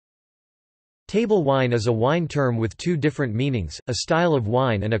Table wine is a wine term with two different meanings, a style of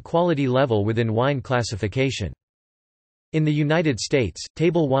wine and a quality level within wine classification. In the United States,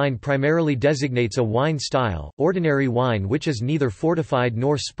 table wine primarily designates a wine style, ordinary wine which is neither fortified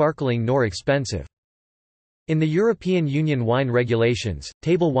nor sparkling nor expensive. In the European Union wine regulations,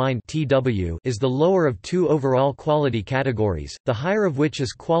 table wine (TW) is the lower of two overall quality categories, the higher of which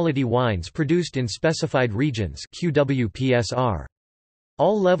is quality wines produced in specified regions (QWPSR).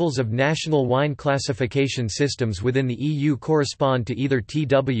 All levels of national wine classification systems within the EU correspond to either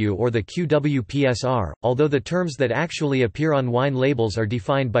TW or the QWPSR, although the terms that actually appear on wine labels are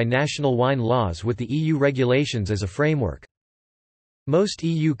defined by national wine laws with the EU regulations as a framework. Most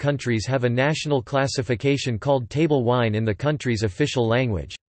EU countries have a national classification called table wine in the country's official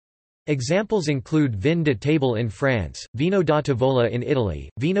language. Examples include Vin de Table in France, Vino da Tavola in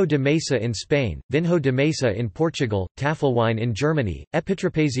Italy, Vino de Mesa in Spain, Vinho de Mesa in Portugal, Tafelwine in Germany,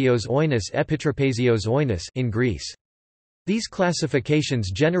 Epitrapezios oinos in Greece. These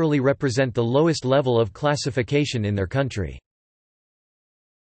classifications generally represent the lowest level of classification in their country.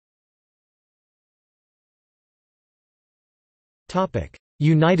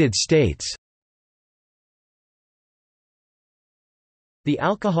 United States. The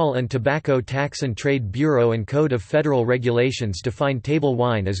Alcohol and Tobacco Tax and Trade Bureau and Code of Federal Regulations define table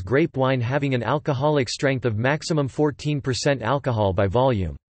wine as grape wine having an alcoholic strength of maximum 14% alcohol by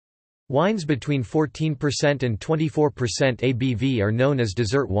volume. Wines between 14% and 24% ABV are known as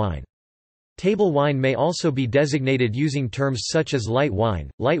dessert wine. Table wine may also be designated using terms such as light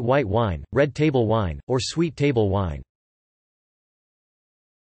wine, light white wine, red table wine, or sweet table wine.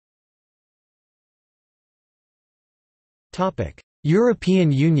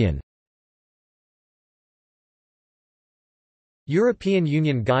 European Union. European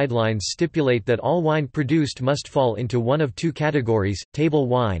Union guidelines stipulate that all wine produced must fall into one of two categories, table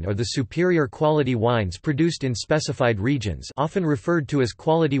wine or the superior quality wines produced in specified regions, often referred to as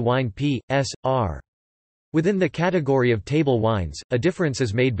quality wine P.S.R. Within the category of table wines, a difference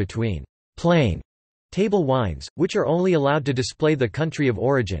is made between plain table wines, which are only allowed to display the country of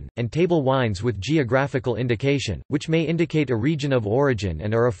origin, and table wines with geographical indication, which may indicate a region of origin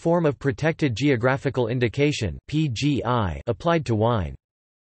and are a form of protected geographical indication (PGI) applied to wine.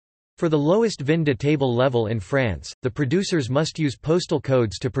 For the lowest vin de table level in France, the producers must use postal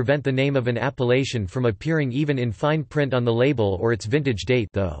codes to prevent the name of an appellation from appearing even in fine print on the label or its vintage date,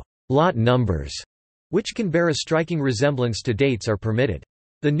 though lot numbers, which can bear a striking resemblance to dates, are permitted.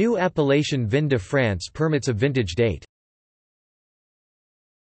 The new appellation Vin de France permits a vintage date.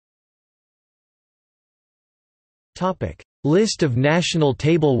 List of national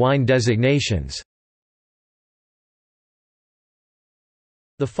table wine designations.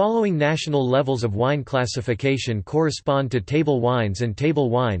 The following national levels of wine classification correspond to table wines and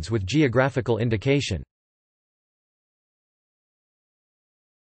table wines with geographical indication.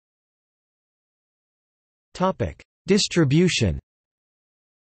 Distribution.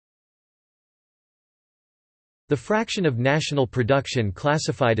 The fraction of national production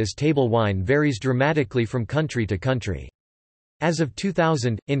classified as table wine varies dramatically from country to country. As of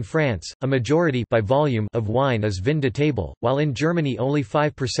 2000, in France, a majority by volume of wine is vin de table, while in Germany only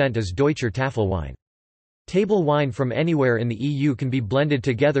 5% is Deutscher Tafelwein. Table wine from anywhere in the EU can be blended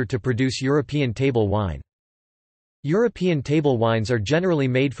together to produce European table wine. European table wines are generally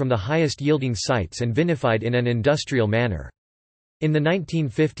made from the highest yielding sites and vinified in an industrial manner. In the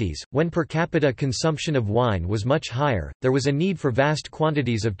 1950s, when per capita consumption of wine was much higher, there was a need for vast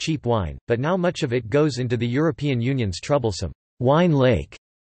quantities of cheap wine, but now much of it goes into the European Union's troublesome wine lake.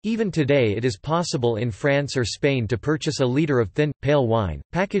 Even today it is possible in France or Spain to purchase a liter of thin, pale wine,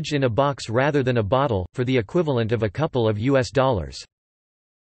 packaged in a box rather than a bottle, for the equivalent of a couple of US dollars.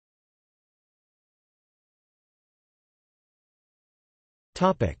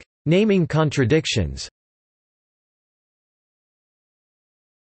 Naming contradictions.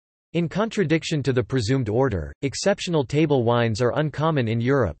 In contradiction to the presumed order, exceptional table wines are uncommon in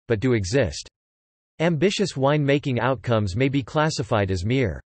Europe, but do exist. Ambitious wine-making outcomes may be classified as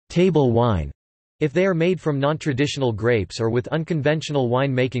mere table wine if they are made from non-traditional grapes or with unconventional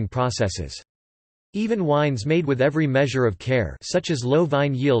wine-making processes. Even wines made with every measure of care, such as low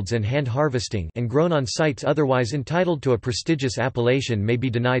vine yields and hand harvesting, and grown on sites otherwise entitled to a prestigious appellation, may be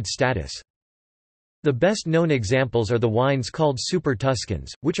denied status. The best-known examples are the wines called Super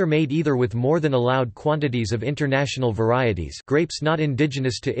Tuscans, which are made either with more than allowed quantities of international varieties, grapes not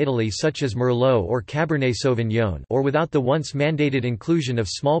indigenous to Italy such as Merlot or Cabernet Sauvignon, or without the once mandated inclusion of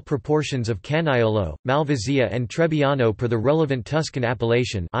small proportions of Canaiolo, Malvasia and Trebbiano per the relevant Tuscan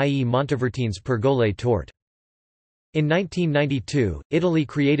appellation, i.e. Montevertine's Pergole Torte. In 1992, Italy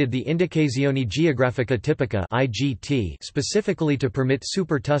created the Indicazioni Geografiche Tipiche (IGT) specifically to permit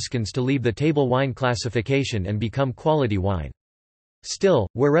Super Tuscans to leave the table wine classification and become quality wine. Still,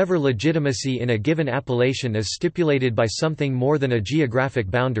 wherever legitimacy in a given appellation is stipulated by something more than a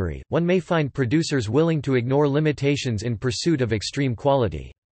geographic boundary, one may find producers willing to ignore limitations in pursuit of extreme quality.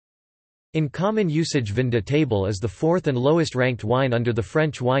 In common usage, vin de table is the fourth and lowest ranked wine under the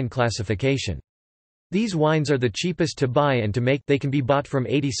French wine classification. These wines are the cheapest to buy and to make. They can be bought from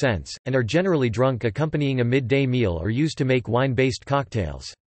 80 cents, and are generally drunk accompanying a midday meal or used to make wine-based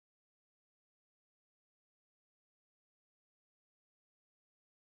cocktails.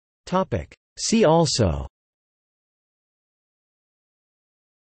 See also: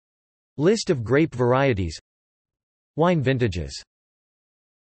 List of grape varieties, wine vintages.